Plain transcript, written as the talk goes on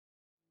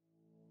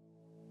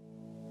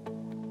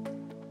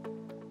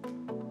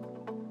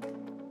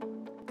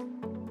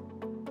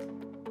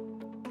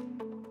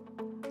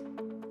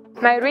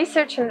My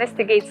research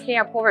investigates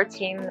linear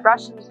poverty in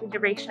Russian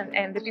Federation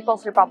and the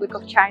People's Republic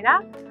of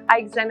China. I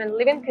examine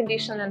living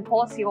conditions and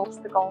policy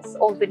obstacles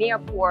of the near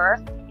poor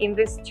in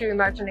these two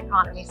emerging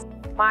economies.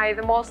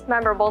 The most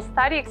memorable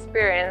study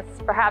experience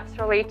perhaps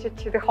related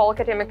to the whole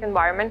academic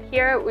environment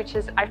here, which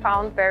is I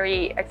found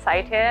very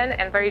exciting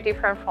and very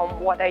different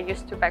from what I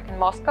used to back in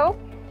Moscow.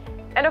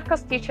 And of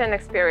course, teaching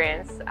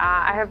experience.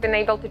 I have been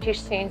able to teach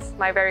since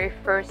my very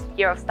first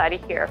year of study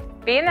here.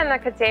 Being in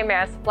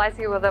academia supplies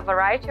you with a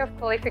variety of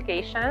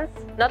qualifications,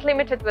 not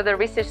limited with the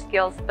research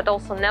skills, but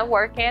also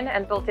networking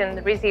and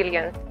built-in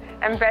resilience.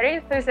 I'm very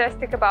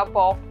enthusiastic about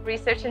both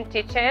research and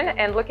teaching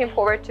and looking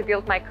forward to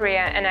build my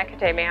career in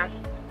academia.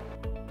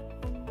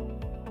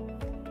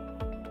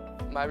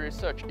 My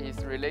research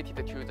is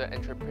related to the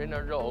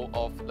entrepreneurial role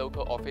of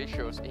local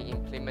officials in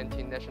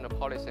implementing national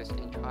policies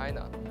in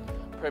China.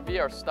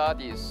 Previous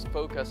studies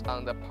focus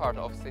on the part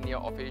of senior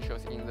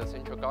officials in the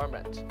central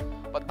government,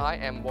 but I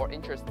am more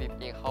interested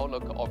in how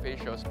local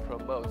officials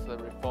promote the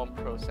reform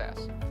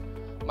process.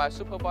 My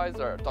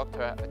supervisor,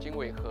 Dr.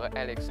 Jingwei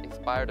Alex,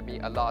 inspired me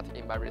a lot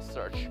in my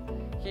research.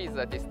 He is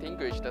a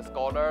distinguished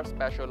scholar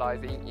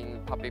specializing in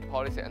public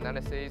policy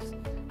analysis,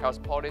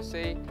 health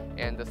policy,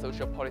 and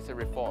social policy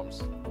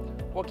reforms.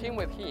 Working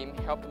with him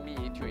helped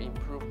me to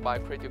improve my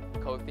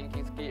critical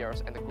thinking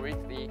skills and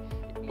greatly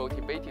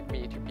motivated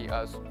me to be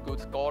a good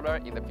scholar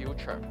in the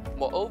future.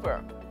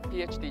 Moreover,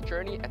 PhD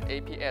journey at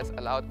APS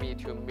allowed me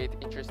to meet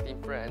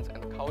interesting friends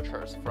and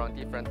cultures from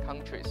different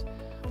countries,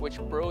 which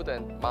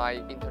broadened my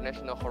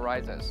international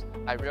horizons.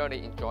 I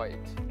really enjoy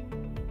it.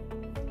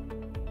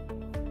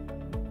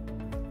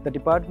 The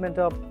Department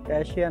of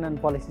Asian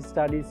and Policy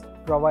Studies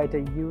provide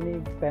a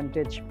unique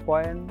vantage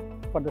point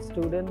for the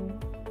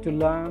student to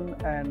learn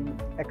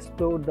and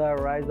explore the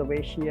rise of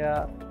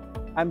Asia.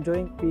 I'm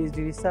doing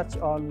PhD research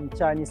on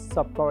Chinese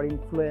soft power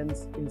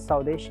influence in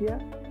South Asia.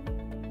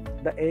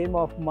 The aim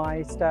of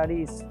my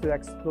study is to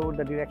explore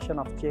the direction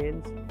of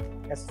change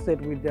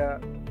associated with the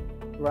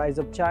rise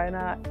of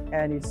China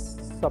and its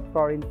soft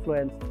power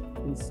influence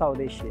in South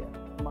Asia.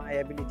 My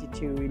ability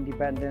to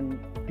independent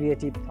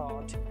creative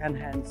thought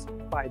enhanced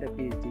by the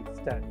PhD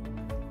study.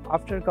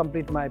 After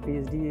complete my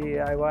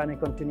PhD, I want to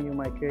continue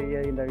my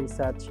career in the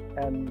research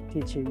and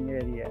teaching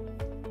area.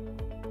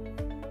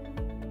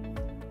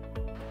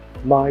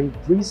 My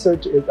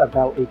research is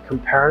about a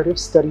comparative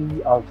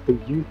study of the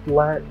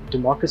youth-led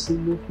democracy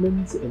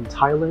movements in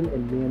Thailand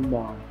and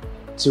Myanmar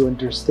to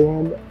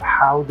understand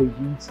how the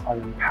youths are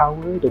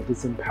empowered or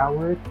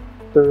disempowered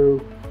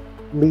through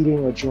leading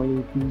or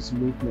joining these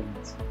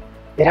movements.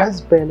 It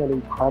has been an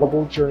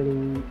incredible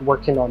journey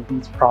working on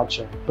these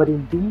projects, but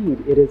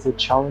indeed it is a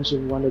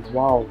challenging one as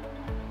well.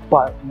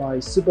 But my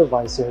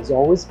supervisor has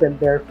always been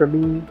there for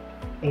me,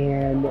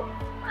 and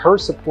her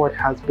support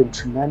has been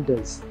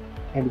tremendous,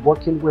 and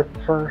working with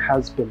her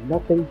has been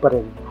nothing but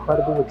an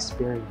incredible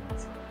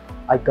experience.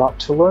 I got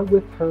to learn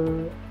with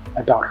her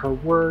about her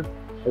work,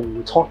 and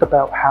we talked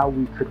about how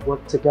we could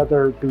work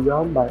together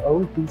beyond my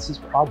own thesis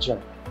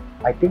project.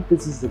 I think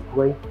this is a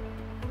great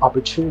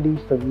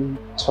opportunity for me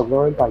to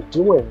learn by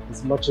doing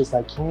as much as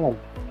I can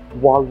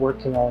while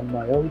working on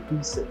my own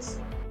thesis.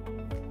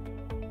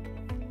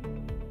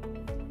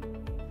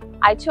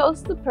 I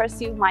chose to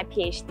pursue my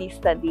PhD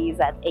studies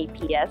at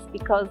APS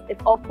because it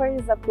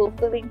offers a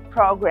fulfilling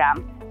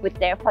program with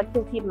their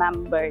faculty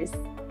members,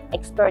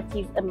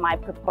 expertise in my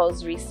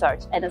proposed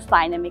research, and its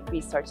dynamic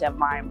research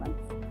environment.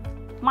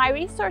 My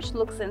research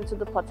looks into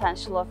the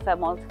potential of a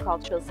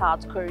multicultural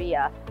South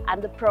Korea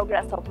and the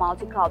progress of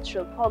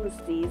multicultural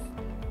policies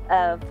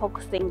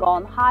focusing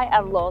on high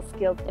and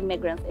low-skilled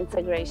immigrants'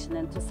 integration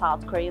into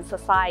South Korean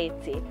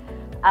society.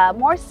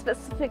 More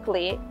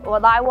specifically,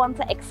 what I want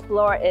to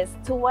explore is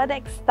to what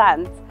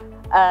extent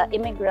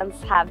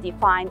immigrants have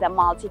defined a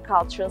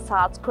multicultural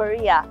South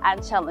Korea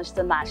and challenged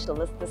the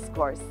nationalist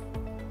discourse.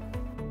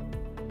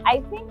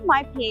 I think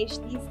my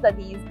PhD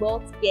studies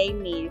both gave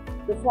me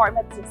the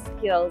formative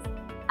skills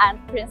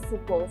and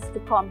principles to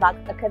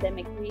conduct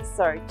academic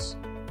research,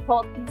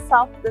 taught me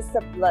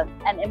self-discipline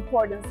and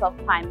importance of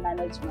time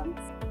management.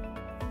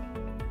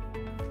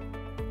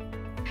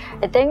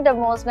 I think the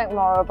most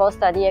memorable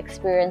study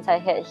experience I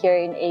had here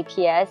in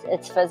APS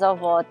is first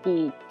of all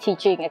the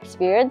teaching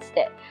experience,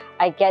 that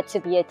I get to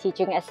be a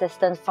teaching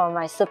assistant for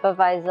my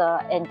supervisor,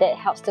 and that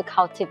helps to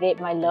cultivate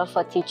my love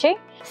for teaching.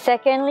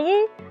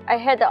 Secondly, I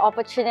had the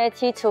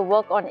opportunity to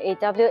work on a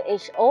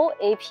WHO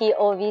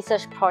APO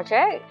research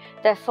project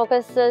that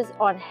focuses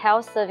on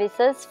health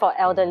services for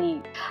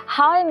elderly.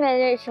 How I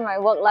manage my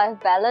work-life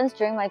balance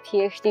during my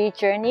PhD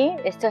journey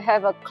is to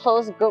have a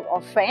close group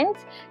of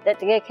friends that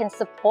they can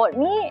support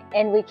me,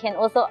 and we can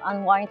also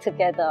unwind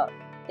together.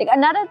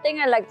 Another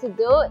thing I like to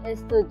do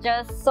is to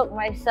just soak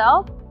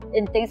myself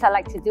in things I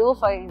like to do,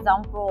 for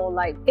example,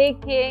 like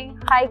baking,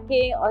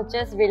 hiking, or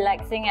just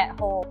relaxing at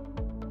home.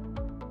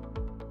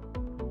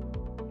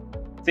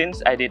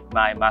 Since I did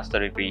my master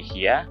degree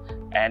here,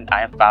 and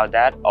I have found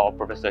that all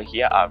professors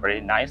here are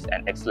very nice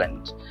and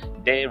excellent.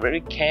 They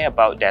really care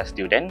about their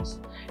students,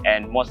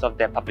 and most of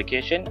their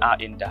publications are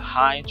in the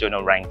high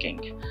journal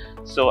ranking.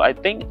 So I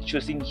think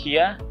choosing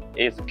here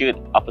is a good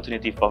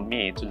opportunity for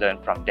me to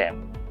learn from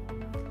them.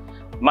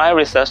 My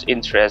research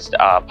interests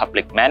are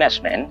public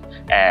management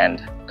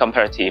and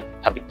comparative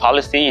public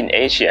policy in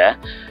Asia.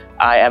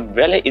 I am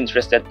really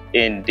interested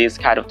in these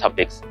kind of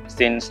topics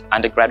since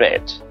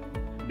undergraduate.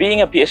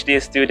 Being a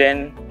PhD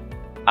student,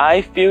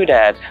 I feel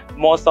that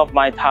most of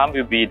my time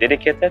will be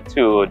dedicated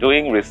to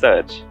doing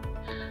research.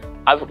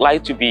 I would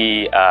like to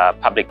be a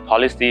public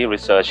policy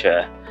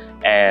researcher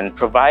and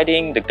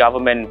providing the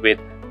government with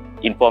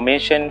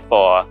information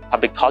for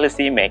public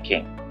policy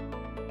making.